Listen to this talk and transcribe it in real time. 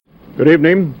Good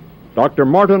evening. Dr.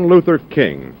 Martin Luther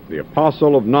King, the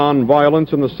apostle of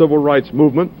nonviolence in the civil rights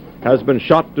movement, has been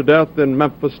shot to death in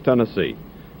Memphis, Tennessee.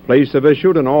 Police have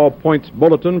issued an all-points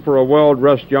bulletin for a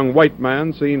well-dressed young white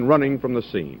man seen running from the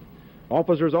scene.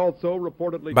 Officers also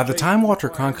reportedly... By the time Walter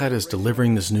Cronkite is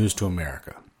delivering this news to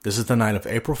America, this is the night of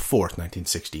April 4th,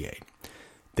 1968.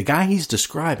 The guy he's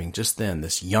describing just then,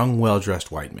 this young,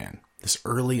 well-dressed white man, this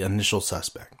early initial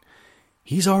suspect,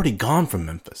 he's already gone from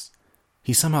Memphis.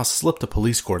 He somehow slipped a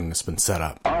police cordon that's been set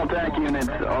up. All TAC units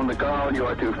on the call. You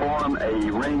are to form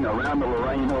a ring around the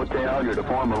Lorraine Hotel. You're to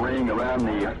form a ring around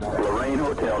the Lorraine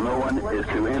Hotel. No one is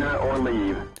to enter or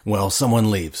leave. Well, someone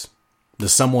leaves. The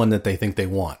someone that they think they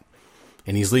want.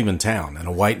 And he's leaving town in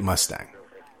a white Mustang.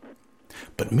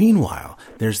 But meanwhile,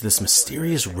 there's this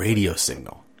mysterious radio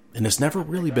signal. And it's never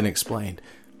really been explained.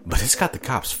 But it's got the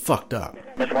cops fucked up.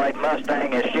 This white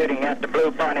Mustang is shooting at the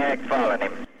blue Pontiac following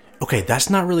him. Okay, that's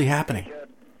not really happening.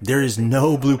 There is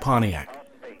no blue Pontiac.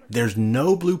 There's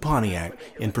no blue Pontiac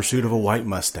in pursuit of a white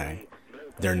Mustang.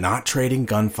 They're not trading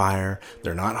gunfire.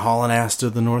 They're not hauling ass to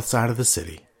the north side of the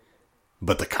city.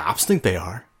 But the cops think they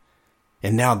are.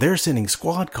 And now they're sending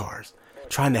squad cars,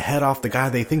 trying to head off the guy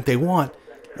they think they want,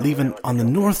 leaving on the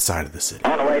north side of the city.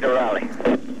 On the way to Raleigh.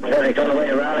 Subject on the way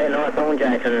to Raleigh, north on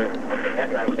Jackson.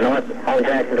 North on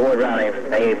Jackson toward Raleigh.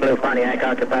 The blue Pontiac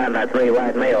occupied by 3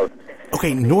 white males.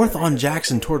 Okay, north on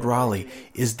Jackson toward Raleigh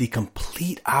is the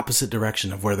complete opposite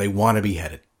direction of where they want to be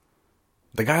headed.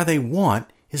 The guy they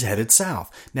want is headed south.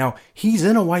 Now, he's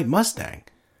in a white Mustang,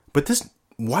 but this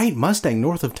white Mustang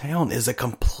north of town is a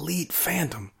complete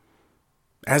phantom,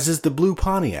 as is the blue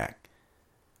Pontiac.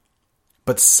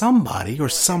 But somebody or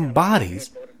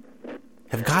somebodies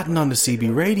have gotten onto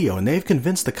CB radio, and they've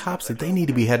convinced the cops that they need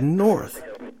to be heading north,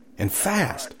 and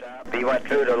fast. He went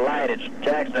through the light at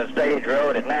Jackson Stage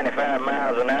Road at 95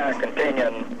 miles an hour,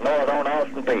 continuing north on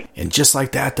Austin Peak. And just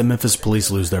like that, the Memphis police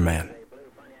lose their man.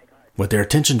 With their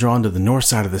attention drawn to the north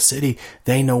side of the city,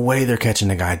 they ain't no way they're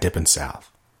catching a guy dipping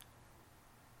south.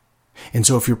 And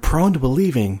so if you're prone to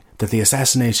believing that the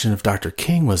assassination of Dr.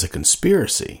 King was a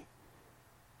conspiracy,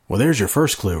 well, there's your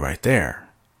first clue right there.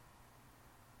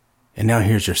 And now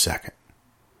here's your second.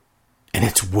 And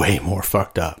it's way more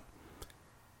fucked up.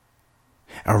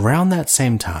 Around that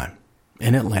same time,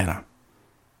 in Atlanta,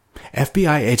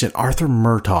 FBI agent Arthur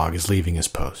Murtaugh is leaving his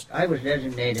post. I was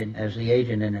designated as the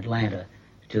agent in Atlanta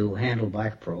to handle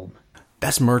Black Probe.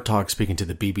 That's Murtaugh speaking to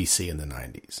the BBC in the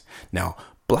 90s. Now,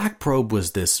 Black Probe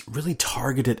was this really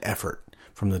targeted effort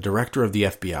from the director of the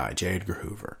FBI, J. Edgar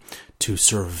Hoover, to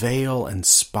surveil and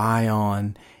spy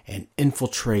on and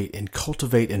infiltrate and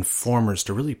cultivate informers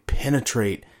to really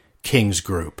penetrate King's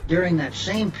group. During that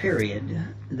same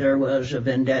period, there was a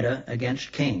vendetta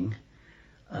against King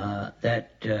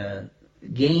that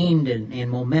gained in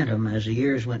momentum as the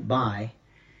years went by.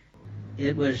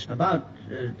 It was about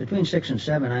between 6 and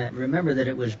 7. I remember that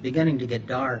it was beginning to get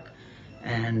dark,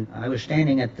 and I was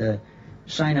standing at the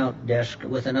sign-out desk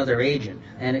with another agent,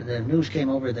 and the news came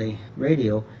over the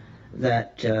radio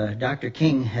that Dr.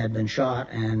 King had been shot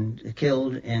and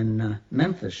killed in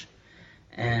Memphis.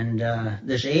 And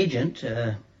this agent,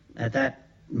 at that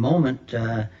moment,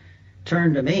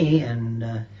 turned to me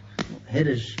and hit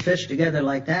his fist together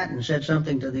like that and said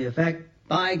something to the effect,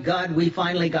 "By God, we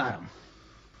finally got him."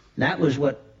 That was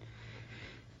what...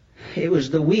 It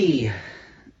was the "we"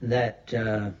 that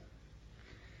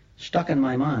stuck in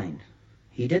my mind.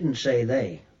 He didn't say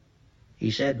they.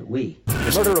 He said we.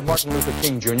 The murder of Martin Luther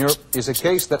King, Jr. is a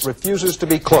case that refuses to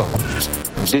be closed.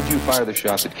 Did you fire the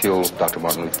shot that killed Dr.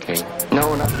 Martin Luther King?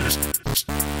 No, no.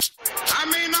 I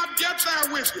may not get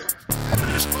there with you,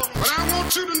 but I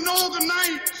want you to know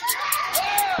tonight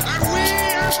that we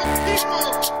as a people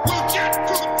will get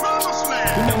to the promised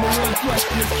land. The number one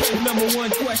question is can. The number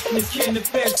one question is can the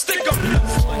feds stick up? The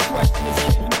number one question is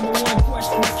can. The number one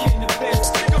question is can the feds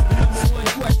stick up? The number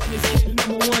one question is can. The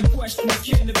number one question is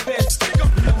can the feds stick up?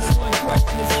 The number one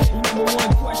question is can. The number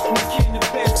one question is can the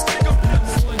feds stick up? The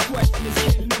number one question is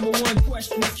can. The number one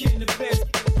question is can the feds.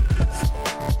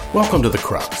 Welcome to The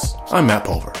Crux. I'm Matt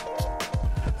Pulver.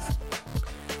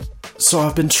 So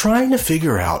I've been trying to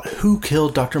figure out who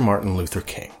killed Dr. Martin Luther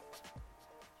King.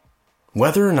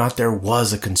 Whether or not there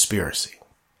was a conspiracy.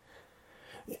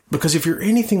 Because if you're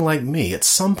anything like me, at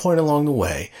some point along the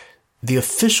way, the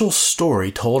official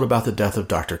story told about the death of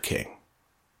Dr. King,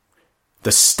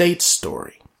 the state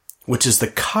story, which is the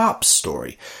cop's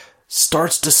story,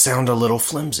 starts to sound a little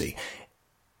flimsy.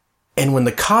 And when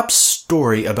the cop's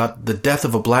story about the death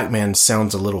of a black man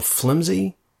sounds a little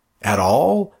flimsy at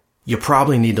all, you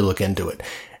probably need to look into it.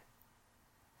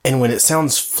 And when it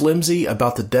sounds flimsy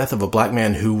about the death of a black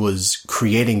man who was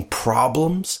creating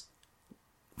problems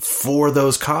for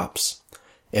those cops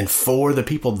and for the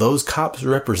people those cops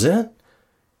represent,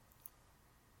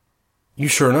 you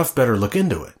sure enough better look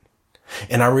into it.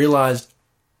 And I realized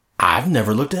I've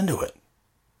never looked into it.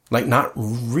 Like, not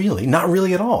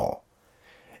really at all.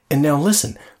 And now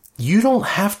listen, you don't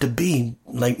have to be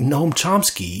like Noam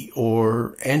Chomsky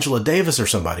or Angela Davis or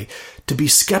somebody to be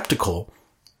skeptical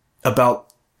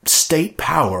about state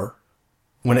power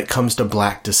when it comes to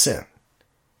black descent.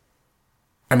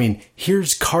 I mean,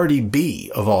 here's Cardi B,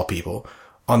 of all people,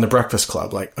 on The Breakfast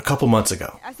Club, like a couple months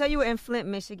ago. I saw you were in Flint,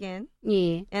 Michigan.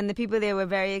 Yeah. And the people there were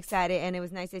very excited, and it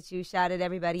was nice that you shouted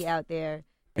everybody out there.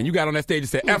 And you got on that stage and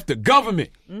said, F the government.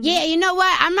 Mm-hmm. Yeah, you know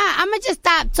what? I'm going to just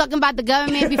stop talking about the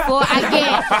government before I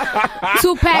get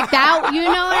too packed out. You know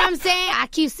what I'm saying? I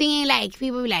keep seeing, like,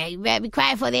 people be like, better be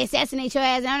quiet before they assassinate your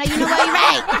ass. And I'm like, you know what? You're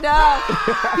right.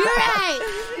 No.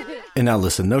 You're right. And now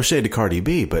listen, no shade to Cardi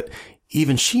B, but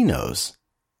even she knows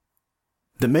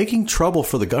that making trouble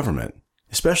for the government,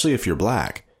 especially if you're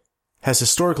black, has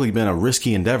historically been a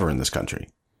risky endeavor in this country.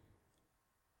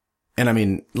 And I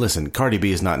mean, listen, Cardi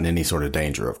B is not in any sort of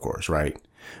danger, of course, right?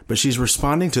 But she's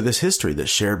responding to this history that's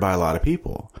shared by a lot of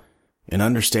people and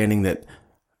understanding that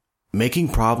making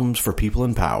problems for people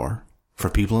in power, for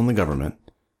people in the government,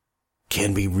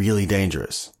 can be really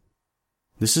dangerous.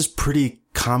 This is pretty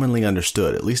commonly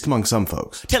understood, at least among some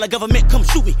folks. Tell the government, come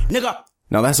shoot me, nigga.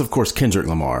 Now that's, of course, Kendrick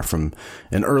Lamar from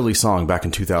an early song back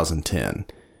in 2010.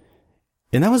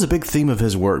 And that was a big theme of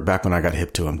his work back when I got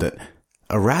hip to him, that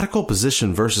a radical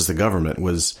position versus the government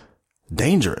was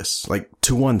dangerous, like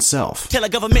to oneself. Tell the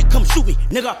government, come shoot me,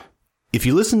 nigga. If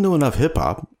you listen to enough hip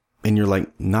hop and you're like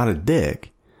not a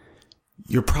dick,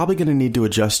 you're probably going to need to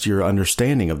adjust your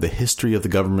understanding of the history of the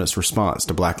government's response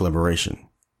to black liberation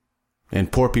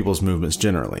and poor people's movements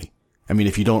generally. I mean,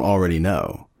 if you don't already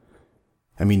know.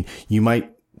 I mean, you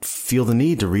might feel the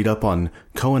need to read up on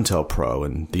COINTELPRO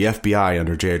and the FBI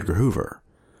under J. Edgar Hoover.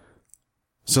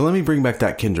 So let me bring back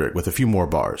that Kendrick with a few more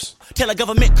bars. Tell the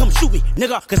government, come shoot me,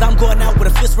 nigga. Cause I'm going out with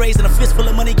a fist raised and a fist full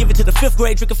of money, give it to the 5th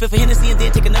grade, drink a fifth of Hennessy and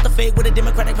then take another fade with a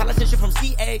Democratic politician from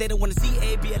CA. They don't want to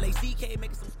see A-B-L-A-C-K.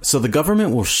 So the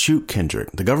government will shoot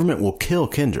Kendrick. The government will kill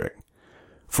Kendrick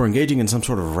for engaging in some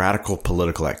sort of radical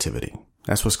political activity.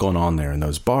 That's what's going on there in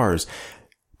those bars.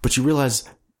 But you realize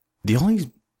the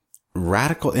only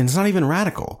radical, and it's not even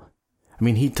radical. I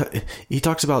mean, he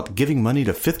talks about giving money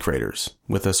to 5th graders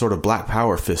with a sort of black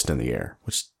power fist in the air,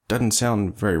 which doesn't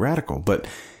sound very radical, but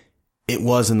it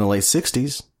was in the late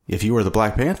 60s. If you were the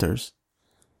Black Panthers,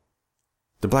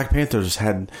 the Black Panthers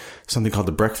had something called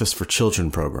the Breakfast for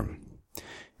Children program.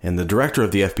 And the director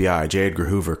of the FBI, J. Edgar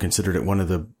Hoover, considered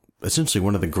it essentially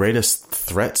one of the greatest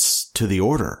threats to the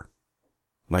order.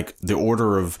 Like the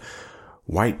order of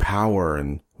white power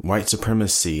and white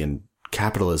supremacy and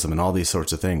capitalism and all these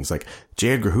sorts of things. Like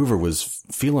J. Edgar Hoover was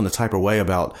feeling a type of way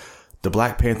about the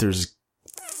Black Panthers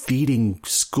feeding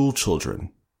school children.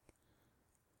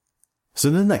 So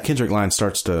then that Kendrick line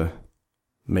starts to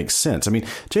make sense. I mean,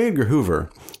 J. Edgar Hoover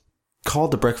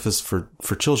called the Breakfast for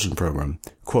Children program,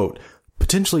 quote,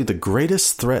 potentially the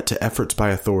greatest threat to efforts by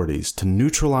authorities to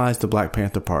neutralize the Black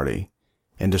Panther Party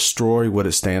and destroy what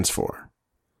it stands for.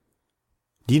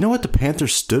 Do you know what the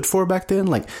Panthers stood for back then?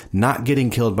 Like, not getting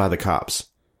killed by the cops.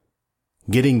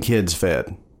 Getting kids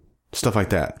fed. Stuff like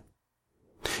that.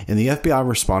 And the FBI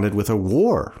responded with a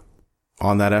war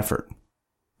on that effort.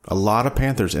 A lot of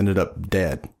Panthers ended up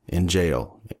dead, in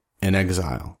jail, in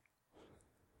exile.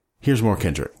 Here's more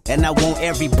Kendrick. And I want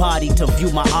everybody to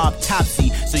view my autopsy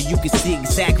so you can see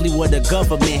exactly where the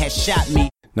government has shot me.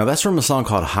 Now that's from a song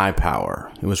called High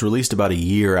Power. It was released about a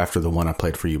year after the one I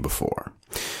played for you before.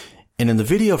 And in the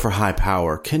video for High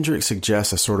Power, Kendrick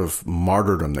suggests a sort of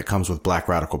martyrdom that comes with black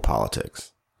radical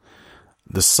politics.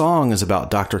 The song is about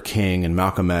Dr. King and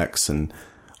Malcolm X and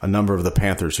a number of the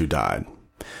Panthers who died.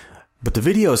 But the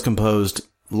video is composed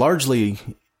largely,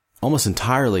 almost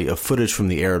entirely, of footage from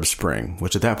the Arab Spring,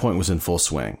 which at that point was in full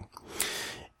swing.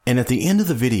 And at the end of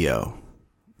the video,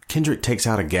 Kendrick takes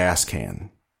out a gas can.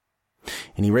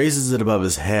 And he raises it above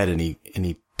his head and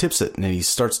he tips it and he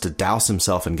starts to douse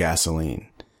himself in gasoline.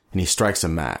 And he strikes a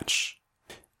match.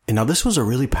 And now this was a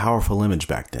really powerful image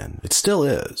back then. It still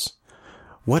is.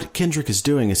 What Kendrick is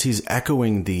doing is he's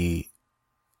echoing the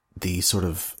sort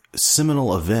of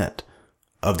seminal event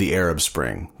of the Arab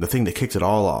Spring, the thing that kicked it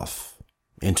all off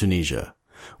in Tunisia,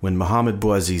 when Mohamed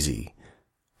Bouazizi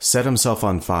set himself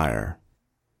on fire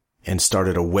and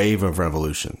started a wave of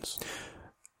revolutions.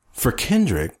 For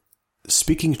Kendrick,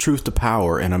 speaking truth to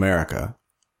power in America,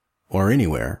 or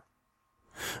anywhere,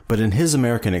 but in his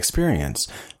American experience,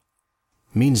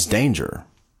 means danger.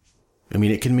 I mean,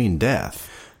 it can mean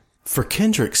death. For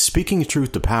Kendrick, speaking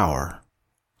truth to power,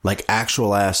 like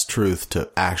actual ass truth to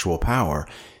actual power,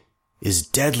 is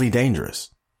deadly dangerous.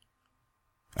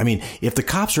 I mean, if the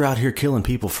cops are out here killing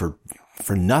people for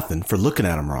nothing, for looking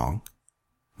at them wrong,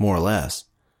 more or less,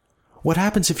 what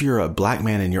happens if you're a black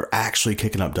man and you're actually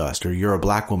kicking up dust, or you're a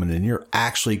black woman and you're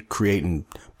actually creating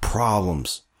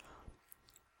problems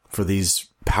for these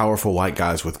powerful white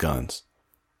guys with guns?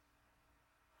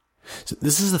 So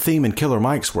this is the theme in Killer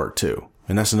Mike's work too.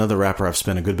 And that's another rapper I've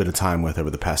spent a good bit of time with over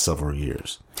the past several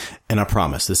years. And I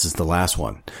promise this is the last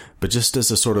one. But just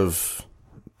as a sort of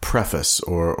preface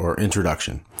or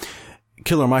introduction,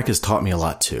 Killer Mike has taught me a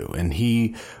lot too. And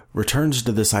he returns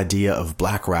to this idea of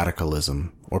black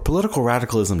radicalism, or political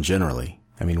radicalism generally.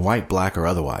 I mean, white, black, or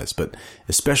otherwise, but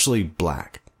especially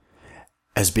black,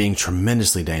 as being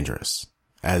tremendously dangerous,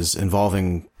 as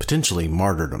involving potentially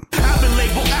martyrdom. I've been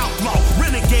labeled outlaw,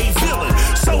 renegade villain.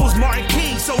 So was Martin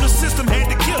King, so the system had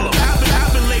to kill him.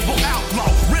 I've been labeled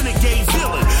outlaw, renegade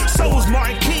villain. So was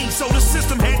Martin King, so the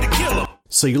system had to kill him.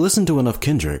 So you listen to enough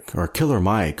Kendrick or Killer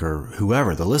Mike or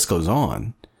whoever, the list goes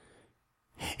on,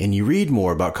 and you read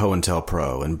more about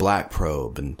COINTELPRO and Black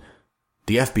Probe and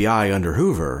the FBI under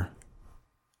Hoover,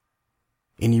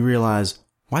 and you realize,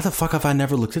 why the fuck have I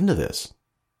never looked into this?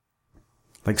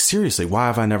 Like, seriously, why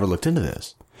have I never looked into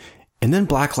this? And then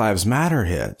Black Lives Matter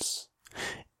hits.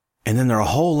 And then there are a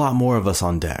whole lot more of us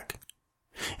on deck.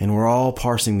 And we're all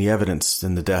parsing the evidence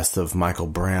in the deaths of Michael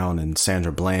Brown and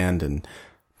Sandra Bland and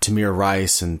Tamir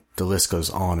Rice, and the list goes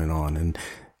on. And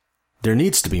there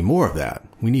needs to be more of that.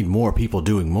 We need more people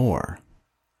doing more.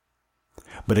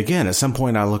 But again, at some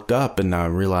point I looked up and I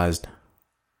realized,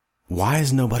 why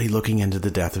is nobody looking into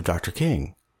the death of Dr.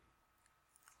 King?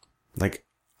 Like,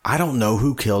 I don't know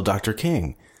who killed Dr.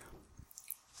 King.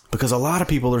 Because a lot of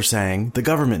people are saying the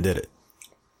government did it.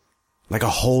 Like, a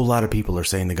whole lot of people are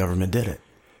saying the government did it.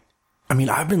 I mean,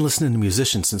 I've been listening to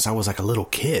musicians since I was like a little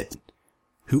kid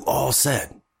who all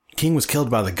said King was killed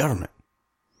by the government.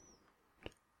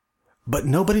 But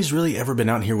nobody's really ever been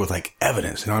out here with like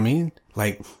evidence, you know what I mean?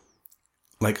 Like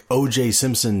O.J.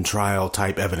 Simpson trial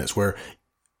type evidence where,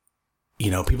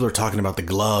 you know, people are talking about the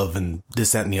glove and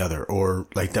this, that, and the other, or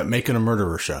like that Making a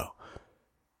Murderer show,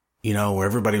 you know, where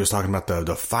everybody was talking about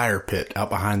the fire pit out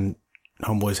behind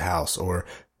Homeboy's house, or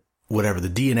whatever, the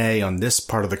DNA on this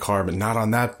part of the car, but not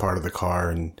on that part of the car,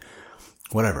 and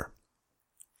whatever.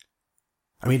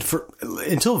 I mean,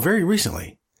 until very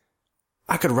recently,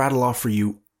 I could rattle off for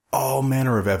you all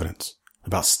manner of evidence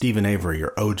about Stephen Avery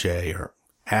or OJ or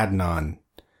Adnan,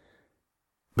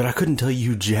 but I couldn't tell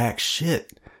you jack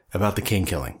shit about the King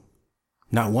killing.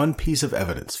 Not one piece of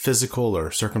evidence, physical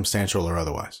or circumstantial or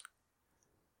otherwise.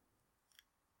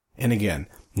 And again,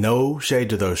 no shade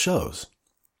to those shows.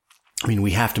 I mean,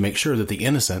 we have to make sure that the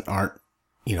innocent aren't,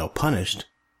 you know, punished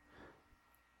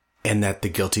and that the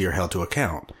guilty are held to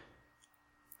account.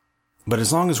 But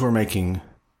as long as we're making,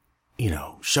 you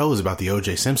know, shows about the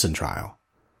O.J. Simpson trial,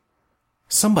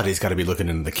 somebody's got to be looking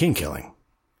into the King killing.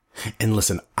 And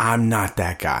listen, I'm not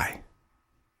that guy.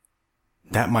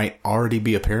 That might already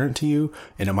be apparent to you,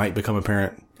 and it might become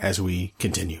apparent as we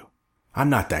continue. I'm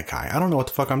not that guy. I don't know what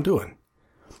the fuck I'm doing.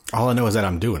 All I know is that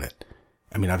I'm doing it.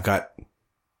 I mean, I've got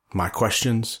my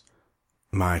questions,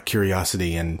 my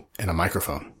curiosity, and a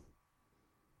microphone.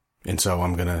 And so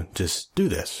I'm gonna just do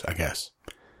this, I guess.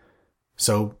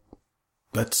 So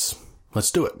let's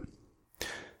do it.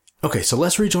 Okay, so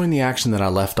let's rejoin the action that I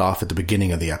left off at the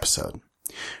beginning of the episode,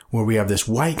 where we have this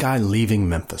white guy leaving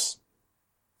Memphis.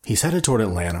 He's headed toward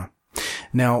Atlanta.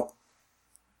 Now,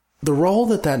 the role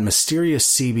that mysterious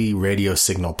CB radio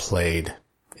signal played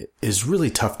is really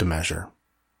tough to measure.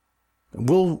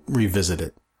 We'll revisit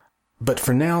it. But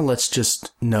for now, let's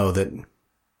just know that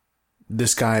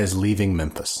this guy is leaving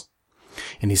Memphis.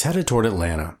 And he's headed toward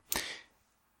Atlanta.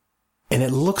 And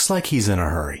it looks like he's in a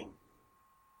hurry.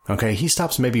 Okay, he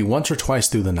stops maybe once or twice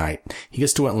through the night. He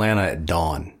gets to Atlanta at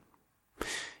dawn.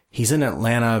 He's in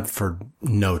Atlanta for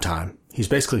no time. He's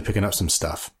basically picking up some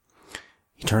stuff.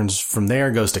 He turns from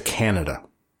there, goes to Canada.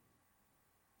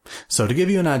 So to give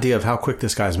you an idea of how quick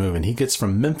this guy's moving, he gets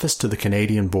from Memphis to the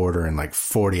Canadian border in like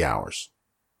 40 hours.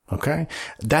 Okay?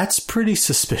 That's pretty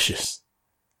suspicious.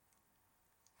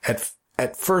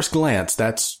 At first glance,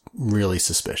 that's really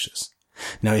suspicious.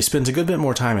 Now, he spends a good bit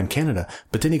more time in Canada,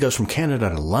 but then he goes from Canada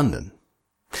to London.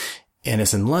 And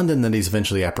it's in London that he's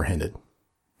eventually apprehended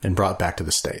and brought back to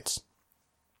the States.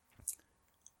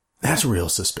 That's real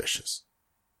suspicious.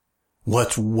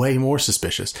 What's way more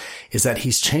suspicious is that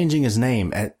he's changing his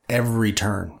name at every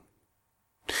turn.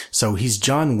 So he's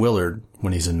John Willard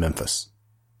when he's in Memphis.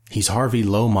 He's Harvey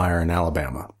Lohmeyer in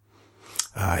Alabama.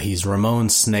 He's Ramon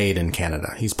Snade in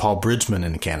Canada. He's Paul Bridgman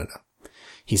in Canada.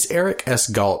 He's Eric S.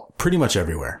 Galt pretty much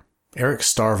everywhere. Eric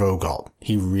Starvo Galt.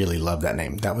 He really loved that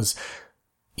name. That was,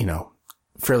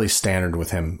 fairly standard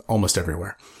with him almost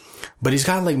everywhere. But he's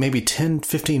got like maybe 10,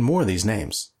 15 more of these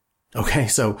names. Okay,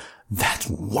 so that's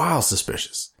wild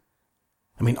suspicious.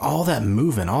 I mean, all that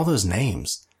moving, all those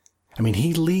names. I mean,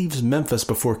 he leaves Memphis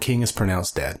before King is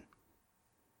pronounced dead.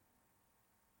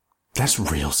 That's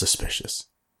real suspicious.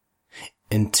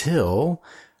 Until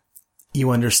you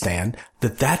understand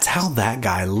that that's how that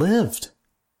guy lived.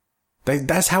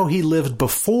 That's how he lived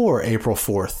before April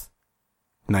 4th,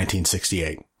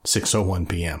 1968, 6:01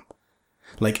 p.m.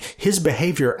 Like, his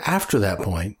behavior after that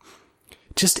point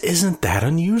just isn't that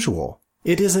unusual.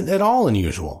 It isn't at all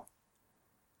unusual.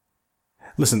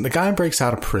 Listen, the guy breaks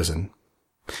out of prison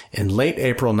in late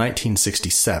April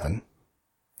 1967.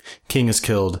 King is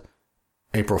killed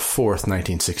April 4th,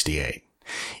 1968.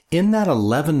 In that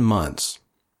 11 months,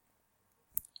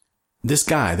 this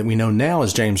guy that we know now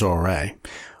as James Earl Ray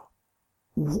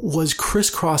was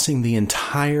crisscrossing the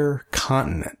entire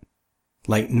continent.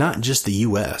 Like, not just the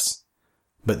U.S.,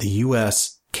 but the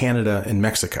U.S., Canada, and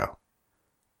Mexico.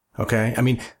 Okay? I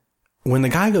mean, when the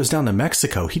guy goes down to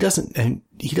Mexico, he doesn't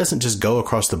just go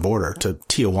across the border to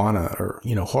Tijuana or,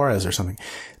 Juarez or something.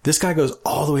 This guy goes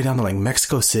all the way down to like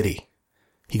Mexico City.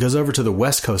 He goes over to the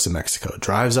west coast of Mexico,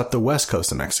 drives up the west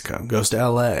coast of Mexico, goes to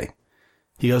L.A.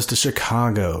 He goes to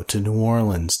Chicago, to New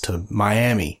Orleans, to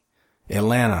Miami,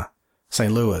 Atlanta,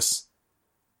 St. Louis.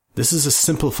 This is a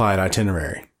simplified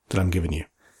itinerary that I'm giving you.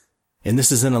 And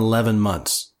this is in 11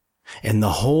 months. And the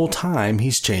whole time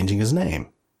he's changing his name.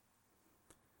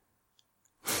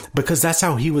 Because that's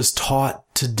how he was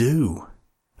taught to do.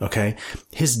 Okay?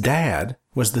 His dad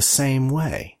was the same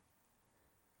way.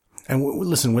 And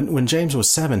listen, when James was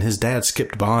 7, his dad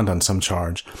skipped bond on some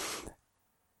charge.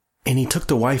 And he took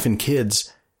the wife and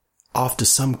kids off to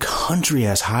some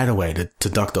country-ass hideaway to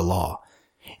duck the law.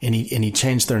 And he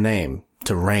changed their name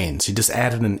to Rains. He just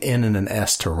added an N and an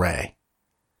S to Ray.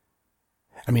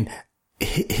 I mean,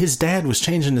 his dad was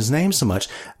changing his name so much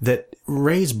that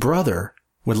Ray's brother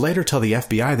would later tell the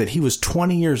FBI that he was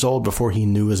 20 years old before he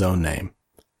knew his own name.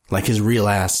 Like his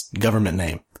real-ass government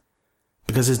name.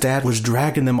 Because his dad was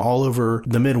dragging them all over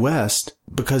the Midwest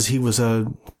because he was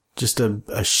just a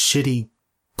shitty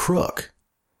crook.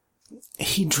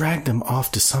 He dragged them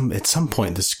off to at some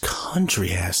point, this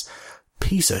country-ass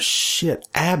piece of shit,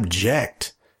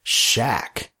 abject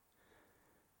shack.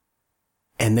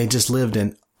 And they just lived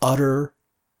in utter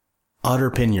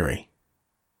penury.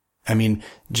 I mean,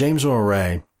 James Earl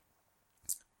Ray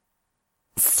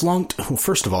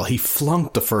first of all, he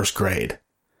flunked the first grade.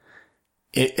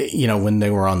 When they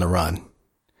were on the run.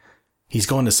 He's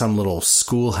going to some little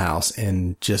schoolhouse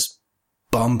in just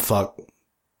bumfuck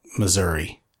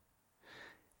Missouri.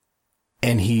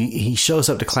 And he shows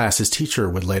up to class. His teacher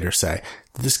would later say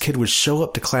that this kid would show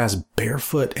up to class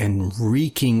barefoot and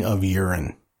reeking of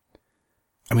urine.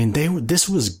 I mean, this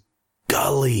was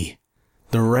gully.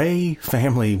 The Ray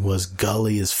family was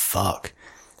gully as fuck.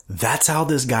 That's how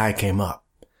this guy came up.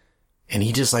 And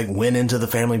he just went into the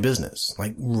family business.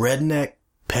 Like redneck,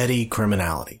 petty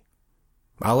criminality.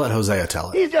 I'll let Hosea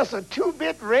tell it. He's just a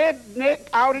two-bit redneck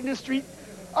out in the street,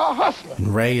 a hustler.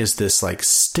 And Ray is this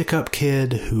stick-up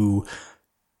kid who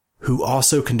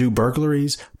also can do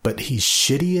burglaries, but he's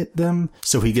shitty at them,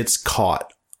 so he gets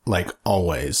caught,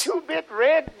 always. Two-bit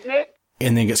redneck.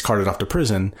 And then gets carted off to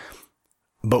prison.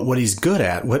 But what he's good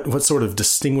at, what sort of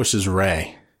distinguishes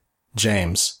Ray,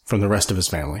 James, from the rest of his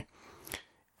family,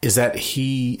 is that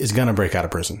he is gonna break out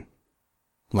of prison.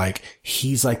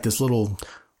 He's like this little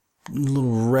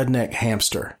redneck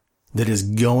hamster that is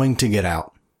going to get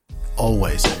out.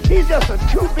 Always. He's just a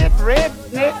two-bit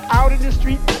redneck out in the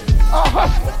street, a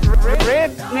hustler.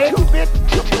 Redneck, two-bit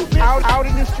out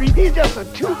in the street. He's just a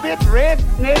two-bit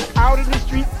redneck out in the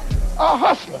street, a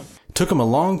hustler. Took him a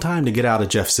long time to get out of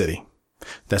Jeff City.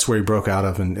 That's where he broke out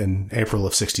of in April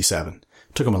of 67.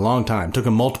 Took him a long time. Took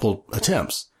him multiple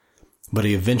attempts. But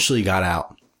he eventually got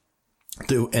out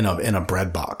in a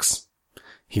bread box.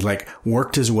 He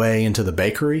worked his way into the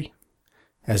bakery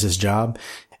as his job.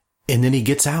 And then he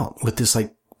gets out with this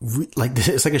it's like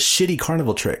a shitty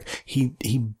carnival trick.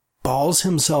 He balls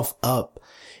himself up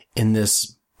in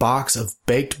this box of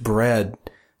baked bread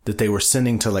that they were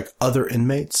sending to other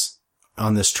inmates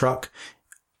on this truck.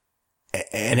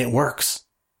 And it works.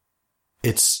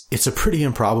 It's a pretty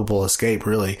improbable escape,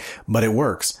 really, but it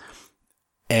works.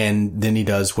 And then he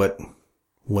does what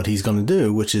he's going to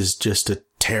do, which is just to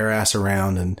tear ass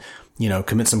around and,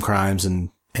 commit some crimes and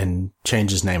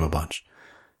change his name a bunch.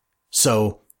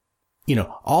 So,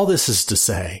 all this is to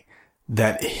say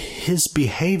that his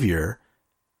behavior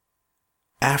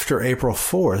after April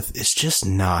 4th is just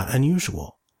not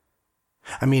unusual.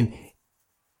 I mean,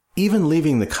 even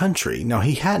leaving the country, now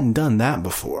he hadn't done that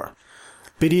before,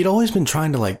 but he'd always been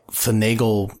trying to like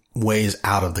finagle ways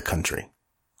out of the country,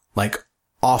 like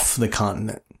off the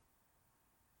continent,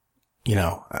 you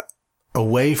know,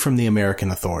 away from the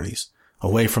American authorities,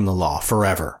 away from the law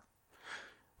forever.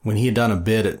 When he had done a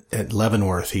bid at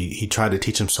Leavenworth, he tried to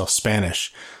teach himself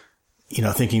Spanish, you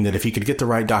know, thinking that if he could get the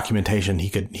right documentation, he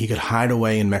could hide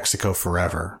away in Mexico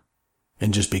forever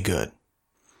and just be good.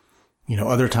 You know,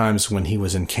 other times when he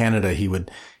was in Canada, he would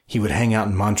hang out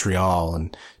in Montreal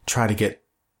and try to get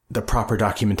the proper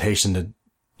documentation to,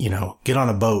 you know, get on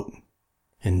a boat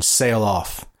and sail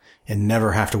off and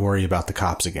never have to worry about the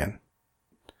cops again.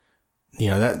 You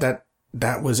know,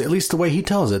 that was, at least the way he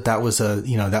tells it, that was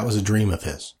a dream of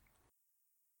his.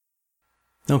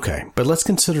 Okay, but let's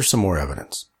consider some more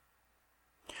evidence.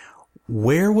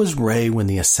 Where was Ray when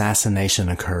the assassination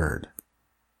occurred?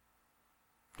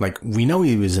 Like, we know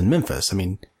he was in Memphis. I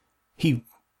mean, he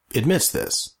admits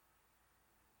this.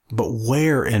 But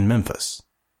where in Memphis?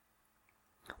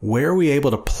 Where are we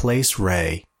able to place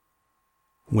Ray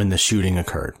when the shooting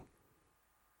occurred?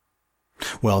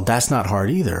 Well, that's not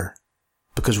hard either,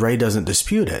 because Ray doesn't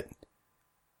dispute it.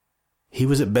 He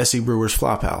was at Bessie Brewer's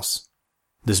Flophouse,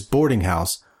 this boarding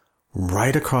house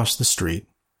right across the street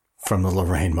from the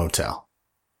Lorraine Motel.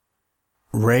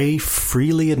 Ray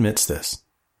freely admits this,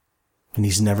 and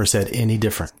he's never said any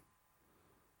different.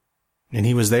 And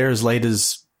he was there as late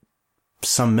as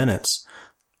some minutes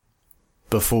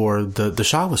before the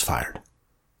shot was fired,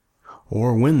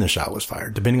 or when the shot was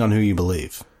fired, depending on who you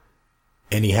believe.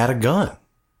 And he had a gun.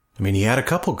 I mean, he had a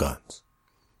couple guns.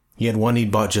 He had one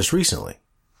he'd bought just recently.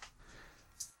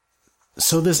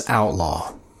 So this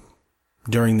outlaw,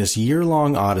 during this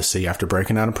year-long odyssey after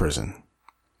breaking out of prison,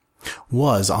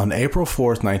 was on April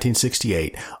 4th,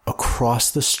 1968,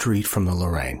 across the street from the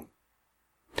Lorraine.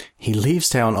 He leaves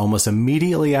town almost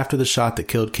immediately after the shot that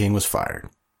killed King was fired.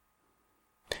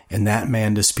 And that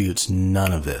man disputes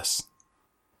none of this.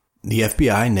 The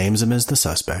FBI names him as the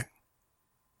suspect.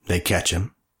 They catch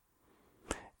him.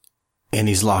 And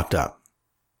he's locked up.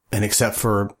 And except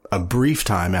for a brief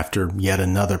time after yet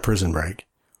another prison break,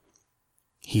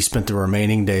 he spent the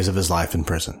remaining days of his life in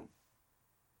prison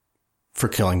for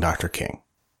killing Dr. King.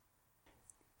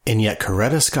 And yet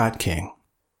Coretta Scott King,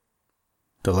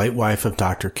 the late wife of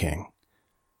Dr. King,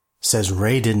 says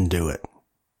Ray didn't do it.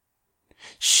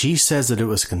 She says that it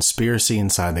was a conspiracy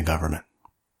inside the government.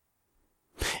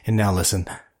 And now listen,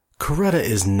 Coretta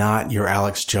is not your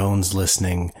Alex Jones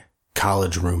listening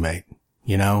college roommate,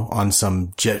 you know, on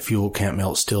some jet fuel can't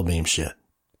melt steel beam shit.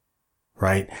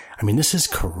 Right? I mean, this is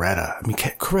Coretta. I mean,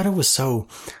 Coretta was so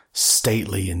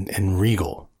stately and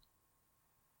regal.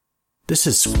 This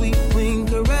is Sweet Queen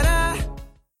Coretta.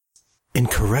 And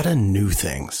Coretta knew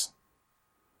things.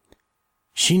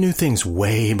 She knew things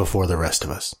way before the rest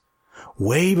of us.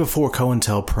 Way before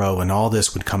COINTELPRO and all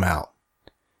this would come out.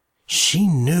 She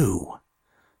knew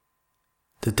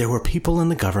that there were people in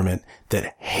the government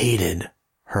that hated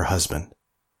her husband.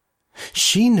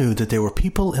 She knew that there were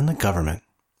people in the government,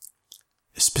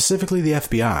 specifically the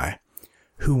FBI,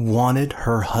 who wanted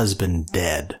her husband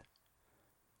dead.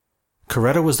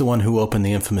 Coretta was the one who opened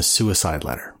the infamous suicide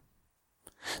letter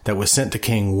that was sent to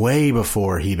King way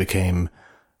before he became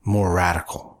more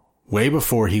radical, way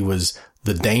before he was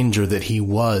the danger that he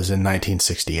was in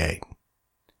 1968.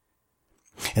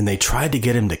 And they tried to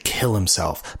get him to kill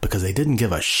himself because they didn't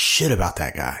give a shit about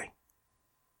that guy.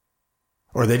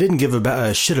 Or they didn't give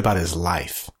a shit about his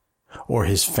life, or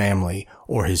his family,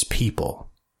 or his people.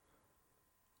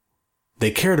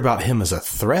 They cared about him as a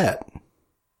threat,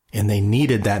 and they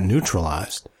needed that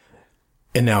neutralized.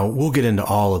 And now we'll get into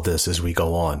all of this as we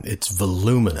go on. It's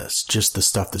voluminous, just the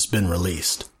stuff that's been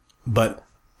released. But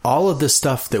all of this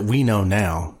stuff that we know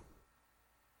now,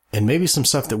 and maybe some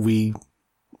stuff that we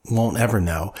won't ever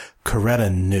know,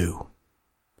 Coretta knew.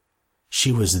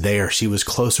 She was there. She was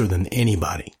closer than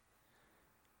anybody.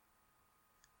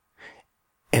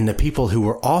 And the people who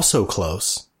were also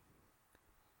close,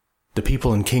 the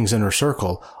people in King's inner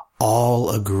circle, all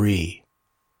agree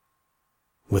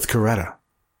with Coretta.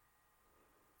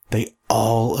 They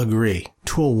all agree,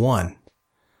 to a one,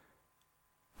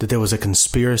 that there was a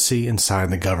conspiracy inside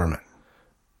the government.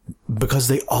 Because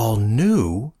they all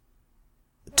knew,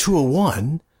 to a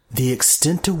one, the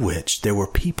extent to which there were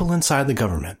people inside the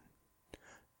government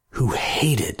who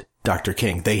hated Dr.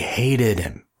 King. They hated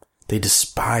him. They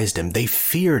despised him. They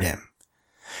feared him.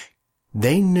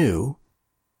 They knew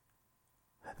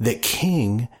that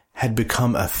King had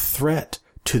become a threat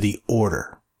to the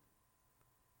order.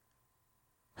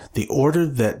 The order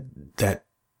that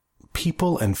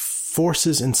people and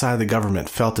forces inside the government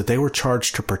felt that they were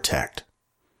charged to protect.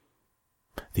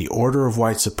 The order of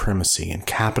white supremacy and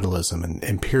capitalism and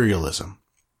imperialism.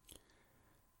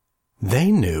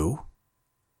 They knew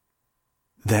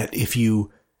that if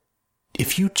you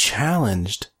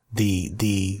challenged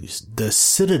the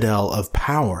citadel of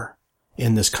power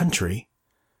in this country,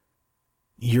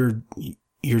 your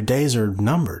days are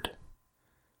numbered.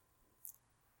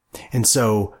 And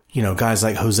so, guys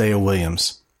like Hosea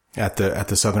Williams at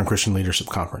the Southern Christian Leadership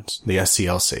Conference, the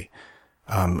SCLC,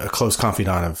 a close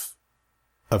confidant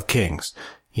of King's,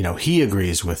 he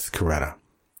agrees with Coretta.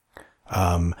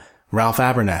 Ralph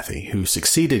Abernathy, who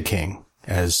succeeded King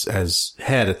as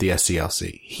head at the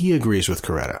SCLC, he agrees with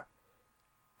Coretta.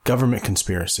 Government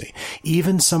conspiracy.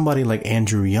 Even somebody like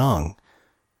Andrew Young,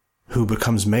 who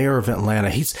becomes mayor of Atlanta,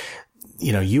 he's,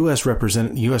 U.S.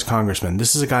 congressman.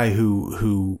 This is a guy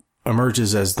who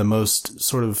emerges as the most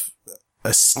sort of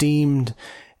esteemed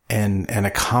and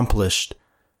accomplished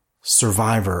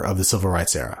survivor of the civil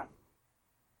rights era.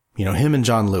 Him and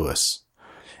John Lewis.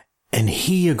 And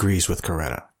he agrees with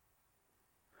Coretta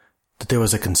that there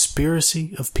was a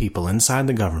conspiracy of people inside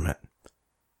the government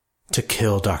to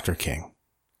kill Dr. King.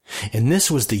 And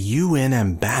this was the UN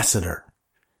ambassador.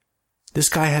 This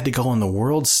guy had to go on the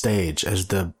world stage as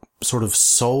the sort of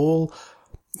sole,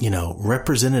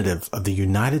 representative of the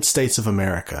United States of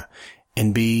America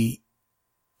and be,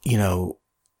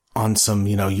 on some,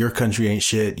 your country ain't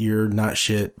shit, you're not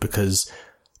shit because,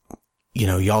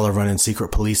 y'all are running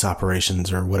secret police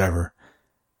operations or whatever,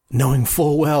 knowing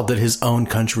full well that his own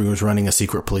country was running a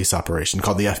secret police operation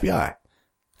called the FBI.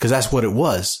 Because that's what it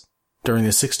was during the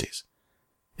 60s,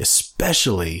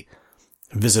 especially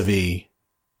vis-a-vis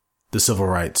the civil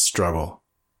rights struggle.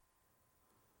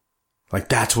 Like,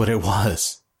 that's what it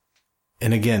was.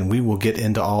 And again, we will get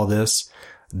into all this.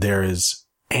 There is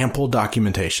ample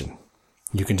documentation.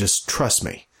 You can just trust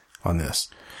me on this.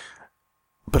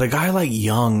 But a guy like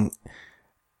Young,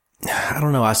 I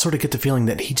don't know, I sort of get the feeling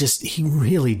that he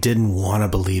really didn't want to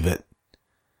believe it.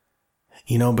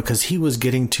 Because he was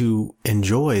getting to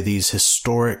enjoy these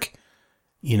historic,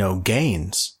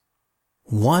 gains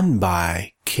won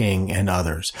by King and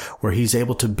others, where he's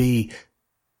able to be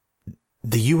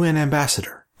the UN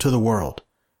ambassador to the world.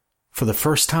 For the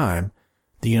first time,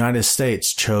 the United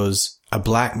States chose a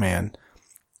black man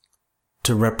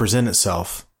to represent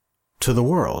itself to the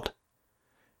world.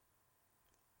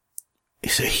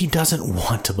 So he doesn't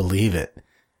want to believe it.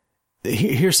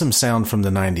 Here's some sound from the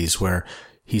 90s where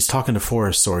he's talking to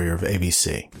Forrest Sawyer of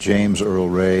ABC. James Earl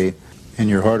Ray, in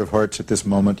your heart of hearts at this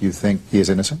moment, you think he is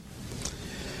innocent?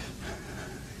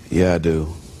 Yeah, I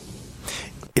do.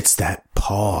 It's that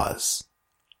pause.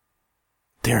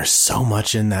 There's so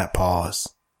much in that pause.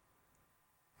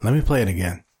 Let me play it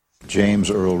again. James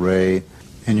Earl Ray,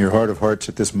 in your heart of hearts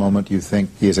at this moment, you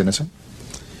think he is innocent?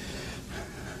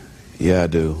 Yeah, I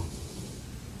do.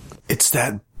 It's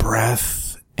that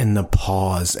breath in the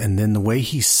pause, and then the way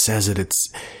he says it,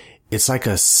 it's like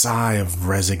a sigh of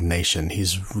resignation.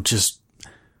 He's just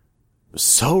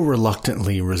so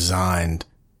reluctantly resigned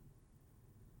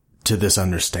to this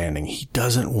understanding. He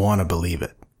doesn't want to believe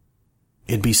it.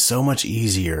 It'd be so much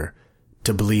easier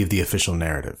to believe the official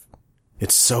narrative.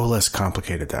 It's so less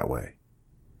complicated that way.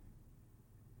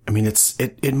 I mean,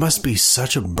 it must be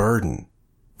such a burden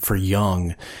for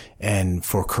Young and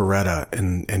for Coretta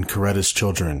and Coretta's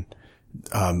children,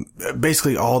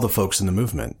 basically all the folks in the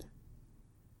movement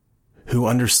who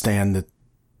understand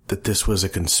that this was a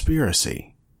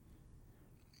conspiracy.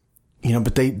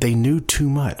 But they knew too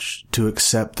much to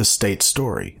accept the state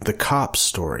story, the cops'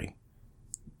 story,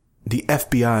 the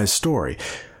FBI's story,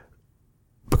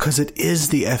 because it is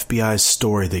the FBI's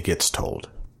story that gets told.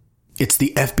 It's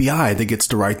the FBI that gets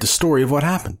to write the story of what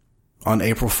happened on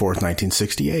April 4th,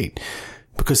 1968.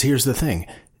 Because here's the thing.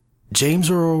 James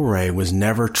Earl Ray was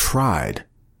never tried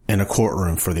in a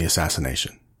courtroom for the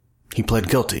assassination. He pled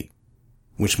guilty,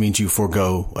 which means you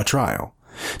forego a trial.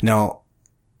 Now,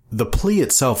 the plea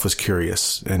itself was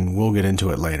curious, and we'll get into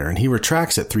it later, and he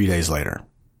retracts it 3 days later.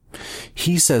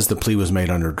 He says the plea was made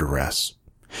under duress,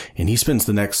 and he spends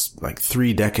the next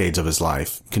 3 decades of his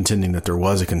life contending that there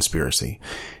was a conspiracy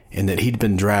and that he'd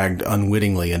been dragged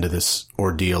unwittingly into this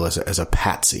ordeal as a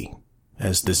patsy,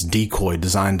 as this decoy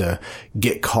designed to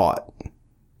get caught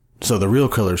so the real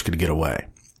killers could get away.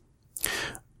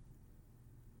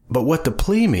 But what the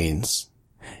plea means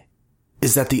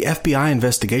is that the FBI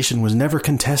investigation was never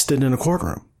contested in a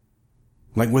courtroom,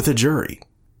 with a jury.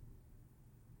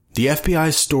 The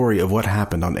FBI's story of what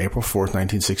happened on April 4th,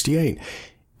 1968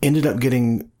 ended up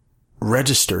getting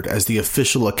registered as the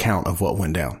official account of what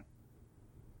went down.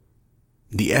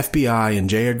 the FBI and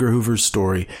J. Edgar Hoover's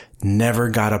story never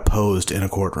got opposed in a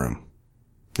courtroom.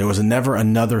 There was never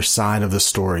another side of the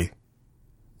story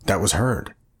that was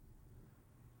heard.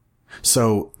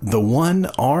 So the one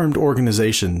armed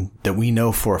organization that we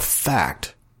know for a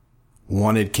fact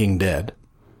wanted King dead,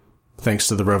 thanks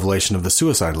to the revelation of the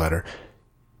suicide letter,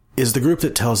 is the group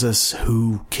that tells us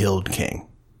who killed King.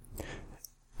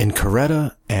 And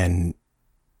Coretta and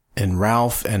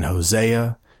Ralph and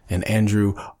Hosea and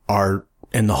Andrew are,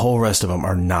 and the whole rest of them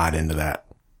are not into that.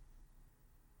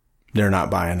 They're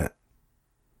not buying it.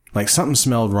 Like something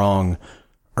smelled wrong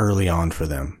early on for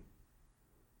them.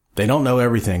 They don't know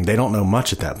everything. They don't know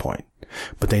much at that point,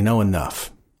 but they know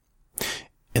enough.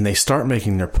 And they start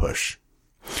making their push.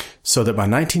 So that by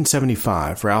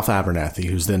 1975, Ralph Abernathy,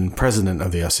 who's then president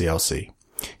of the SCLC,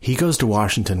 he goes to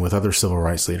Washington with other civil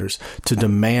rights leaders to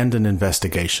demand an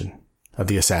investigation of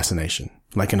the assassination,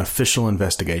 like an official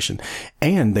investigation.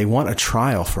 And they want a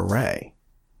trial for Ray.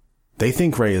 They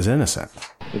think Ray is innocent.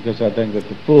 Because I think that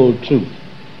the full truth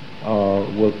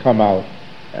will come out,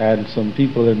 and some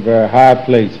people in very high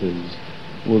places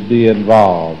will be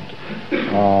involved,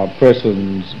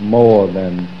 persons more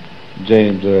than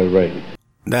James Earl Ray.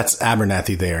 That's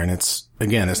Abernathy there, and it's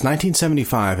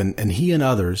 1975, and he and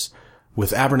others,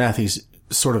 with Abernathy's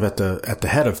sort of at the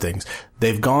head of things,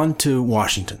 they've gone to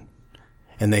Washington,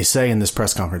 and they say in this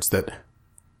press conference that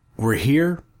we're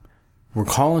here, we're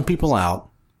calling people out,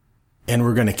 and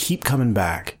we're going to keep coming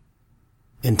back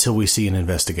until we see an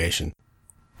investigation.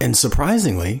 And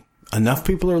surprisingly, enough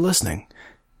people are listening.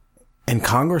 And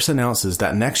Congress announces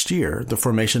that next year, the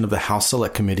formation of the House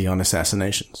Select Committee on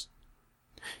Assassinations.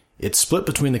 It's split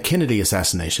between the Kennedy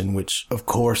assassination, which of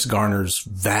course garners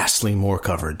vastly more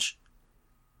coverage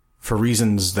for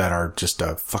reasons that are just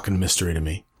a fucking mystery to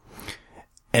me,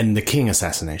 and the King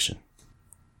assassination.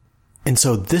 And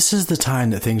so this is the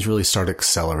time that things really start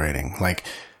accelerating. Like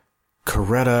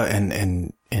Coretta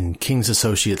and King's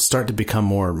associates start to become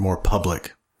more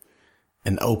public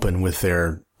and open with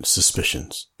their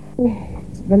suspicions. We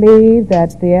believe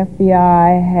that the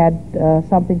FBI had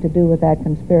something to do with that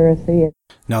conspiracy.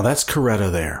 Now that's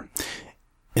Coretta there.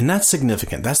 And that's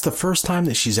significant. That's the first time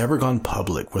that she's ever gone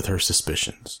public with her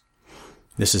suspicions.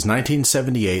 This is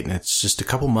 1978, and it's just a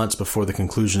couple months before the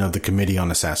conclusion of the Committee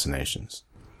on Assassinations.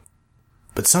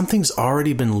 But something's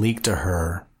already been leaked to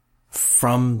her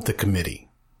from the committee.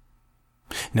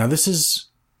 Now this is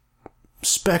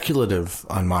speculative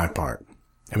on my part.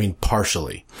 I mean,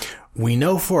 partially. We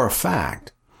know for a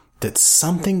fact that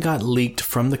something got leaked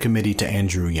from the committee to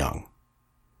Andrew Young.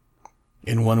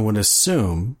 And one would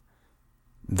assume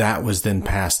that was then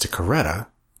passed to Coretta.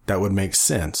 That would make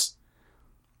sense.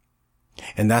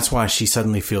 And that's why she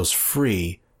suddenly feels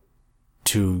free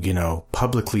to,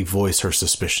 publicly voice her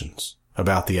suspicions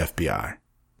about the FBI.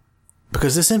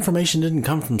 Because this information didn't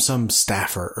come from some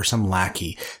staffer or some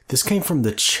lackey. This came from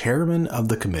the chairman of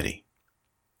the committee,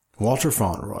 Walter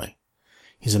Fauntleroy.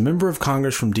 He's a member of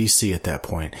Congress from D.C. at that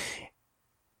point.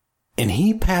 And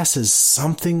he passes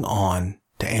something on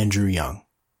to Andrew Young,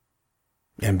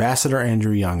 Ambassador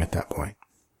Andrew Young at that point.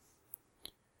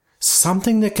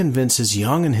 Something that convinces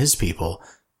Young and his people,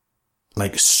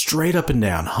 like straight up and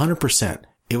down, 100%,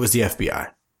 it was the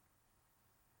FBI.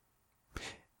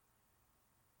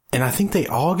 And I think they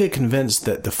all get convinced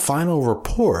that the final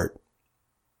report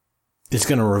is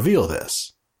going to reveal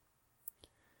this.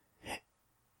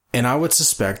 And I would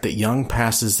suspect that Young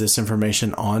passes this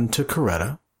information on to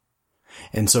Coretta.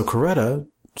 And so Coretta,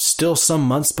 still some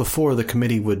months before the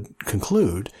committee would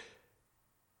conclude,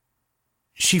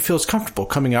 she feels comfortable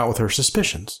coming out with her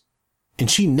suspicions.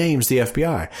 And she names the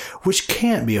FBI, which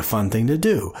can't be a fun thing to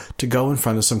do, to go in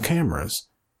front of some cameras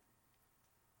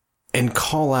and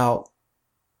call out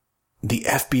the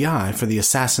FBI for the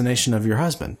assassination of your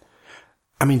husband.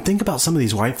 I mean, think about some of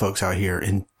these white folks out here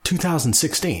in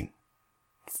 2016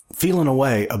 feeling a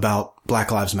way about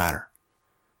Black Lives Matter.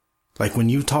 Like when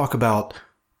you talk about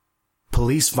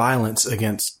police violence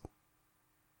against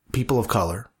people of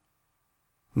color,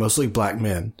 mostly black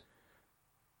men,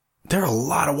 there are a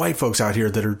lot of white folks out here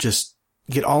that are just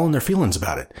get all in their feelings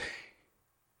about it.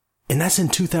 And that's in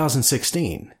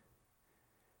 2016.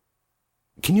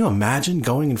 Can you imagine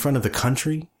going in front of the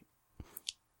country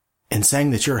and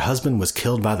saying that your husband was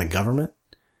killed by the government?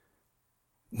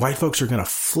 White folks are going to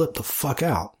flip the fuck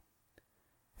out.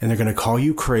 And they're going to call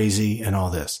you crazy and all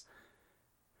this.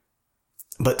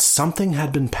 But something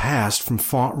had been passed from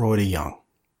Fauntleroy to Young.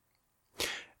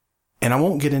 And I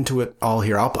won't get into it all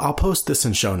here. I'll post this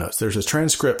in show notes. There's a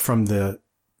transcript from the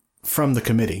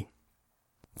committee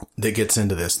that gets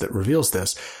into this, that reveals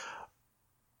this.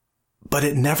 but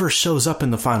it never shows up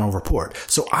in the final report.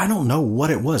 So I don't know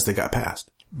what it was that got passed,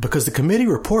 because the committee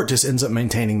report just ends up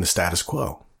maintaining the status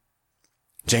quo.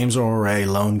 James Earl Ray,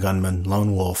 lone gunman,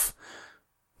 lone wolf,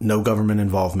 no government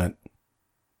involvement,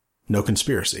 no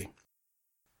conspiracy.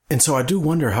 And so I do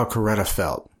wonder how Coretta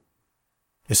felt,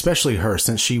 especially her,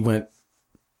 since she went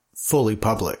fully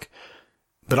public,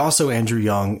 but also Andrew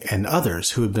Young and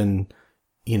others who have been,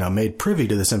 made privy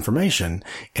to this information.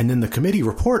 And then the committee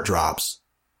report drops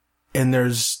and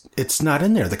it's not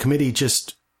in there. The committee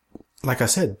just, like I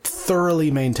said,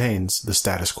 thoroughly maintains the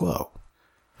status quo.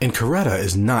 And Coretta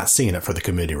is not seeing it for the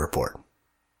committee report.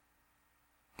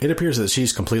 It appears that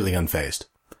she's completely unfazed.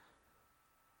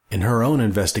 And her own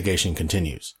investigation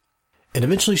continues. And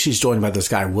eventually she's joined by this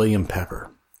guy, William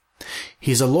Pepper.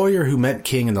 He's a lawyer who met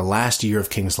King in the last year of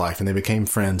King's life, and they became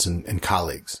friends and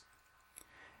colleagues.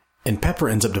 And Pepper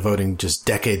ends up devoting just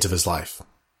decades of his life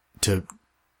to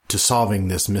solving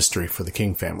this mystery for the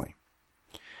King family.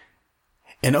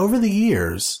 And over the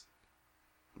years,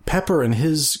 Pepper and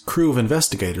his crew of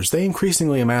investigators, they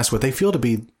increasingly amass what they feel to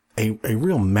be a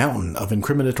real mountain of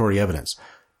incriminatory evidence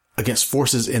against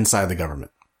forces inside the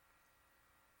government.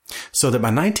 So that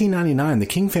by 1999, the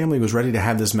King family was ready to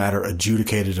have this matter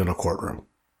adjudicated in a courtroom,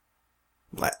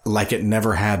 like it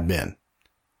never had been.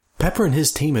 Pepper and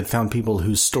his team had found people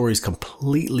whose stories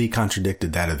completely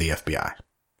contradicted that of the FBI,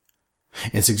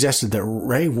 and suggested that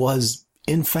Ray was,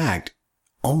 in fact,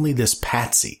 only this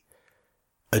patsy,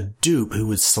 a dupe who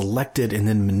was selected and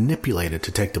then manipulated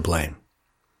to take the blame.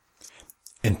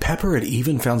 And Pepper had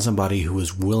even found somebody who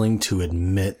was willing to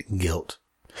admit guilt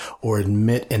or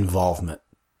admit involvement.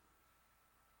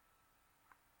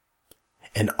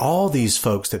 And all these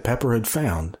folks that Pepper had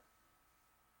found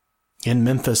in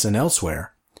Memphis and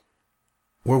elsewhere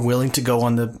were willing to go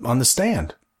on the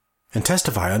stand and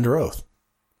testify under oath,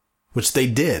 which they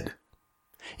did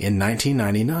in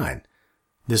 1999.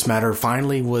 This matter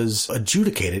finally was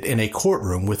adjudicated in a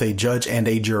courtroom with a judge and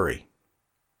a jury.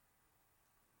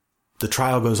 The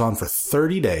trial goes on for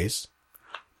 30 days.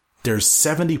 There's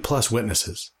 70 plus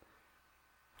witnesses.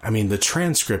 I mean, the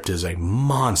transcript is a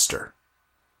monster.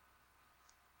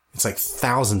 It's like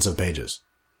thousands of pages.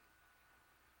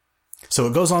 So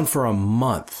it goes on for a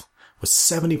month with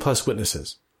 70 plus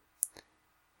witnesses.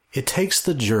 It takes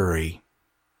the jury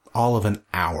all of an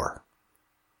hour,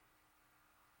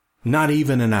 not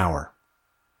even an hour,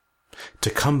 to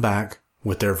come back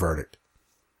with their verdict.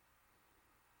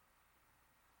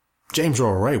 James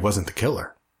Earl Ray wasn't the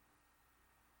killer.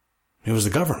 It was the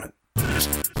government.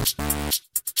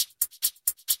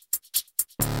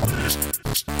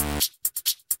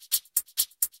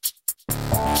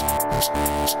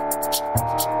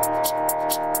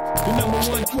 The number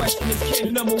one question is can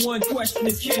the number one question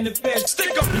is can the feds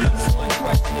stick up? The number one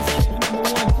question is can the number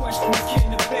one question is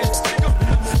can the feds stick up? The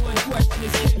number one question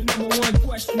is can the number one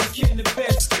question is can the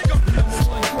feds stick up? The number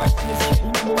one question is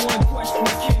can the number one question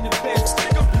is can the feds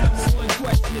stick up? The number one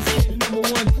question is can the number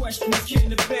one question is can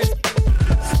the